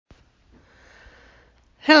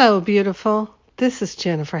Hello, beautiful. This is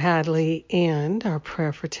Jennifer Hadley, and our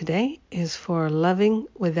prayer for today is for loving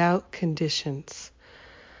without conditions.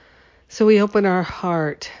 So we open our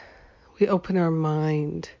heart, we open our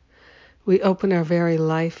mind, we open our very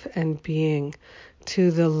life and being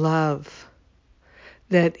to the love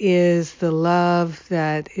that is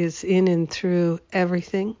in and through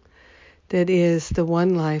everything, that is the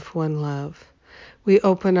one life, one love. We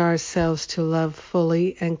open ourselves to love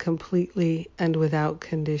fully and completely and without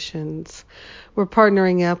conditions. We're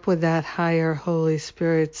partnering up with that higher Holy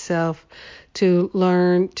Spirit self to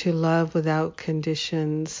learn to love without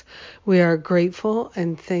conditions. We are grateful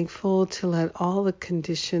and thankful to let all the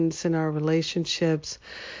conditions in our relationships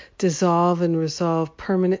dissolve and resolve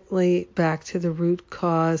permanently back to the root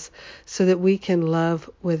cause so that we can love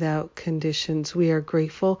without conditions. We are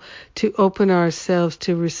grateful to open ourselves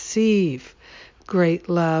to receive great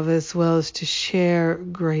love, as well as to share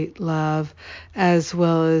great love, as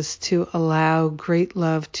well as to allow great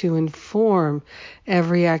love to inform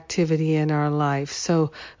every activity in our life.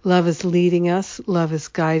 So love is leading us, love is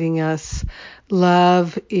guiding us,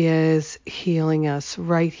 love is healing us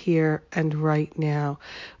right here and right now.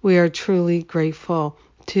 We are truly grateful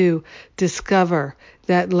to discover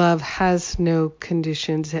that love has no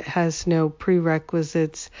conditions, it has no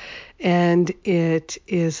prerequisites, and it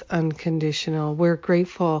is unconditional. We're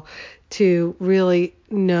grateful to really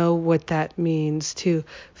know what that means, to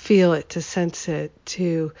feel it, to sense it,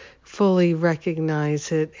 to fully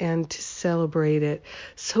recognize it, and to celebrate it.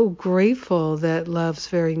 So grateful that love's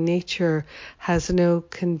very nature has no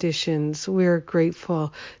conditions. We're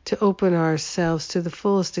grateful to open ourselves to the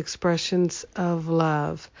fullest expressions of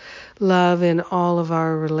love. Love in all of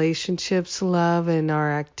our relationships, love in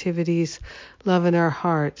our activities, love in our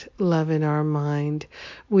heart, love in our mind.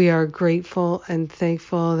 We are grateful and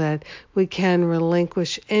thankful that we can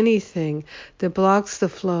relinquish anything that blocks the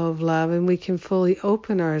flow of love, and we can fully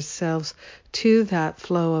open ourselves to that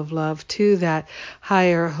flow of love, to that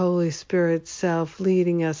higher Holy Spirit self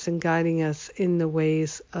leading us and guiding us in the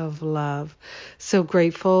ways of love. So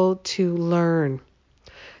grateful to learn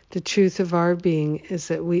the truth of our being is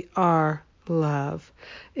that we are love.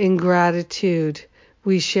 In gratitude,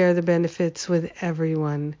 we share the benefits with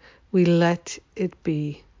everyone. We let it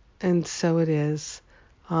be. And so it is.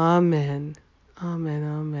 Amen. Amen.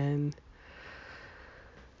 Amen.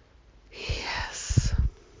 Yes.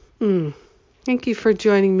 Thank you for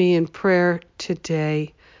joining me in prayer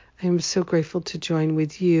today. I am so grateful to join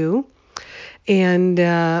with you. And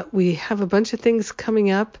we have a bunch of things coming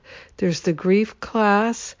up. There's the grief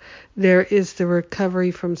class. There is the recovery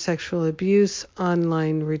from sexual abuse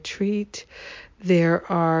online retreat.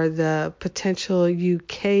 There are the potential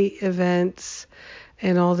UK events,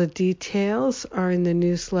 and all the details are in the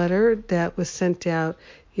newsletter that was sent out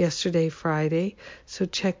yesterday, Friday. So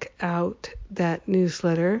check out that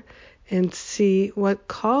newsletter and see what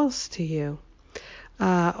calls to you.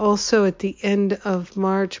 Also at the end of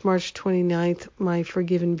March 29th, my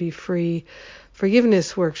Forgive and Be Free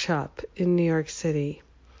forgiveness workshop in New York City.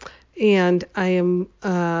 And I am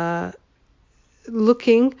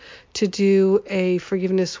looking to do a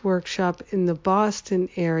forgiveness workshop in the Boston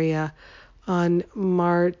area on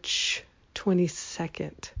March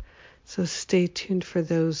 22nd. So stay tuned for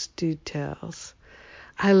those details.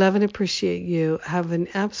 I love and appreciate you. Have an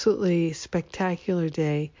absolutely spectacular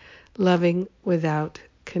day. Loving without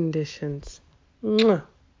conditions. Mwah.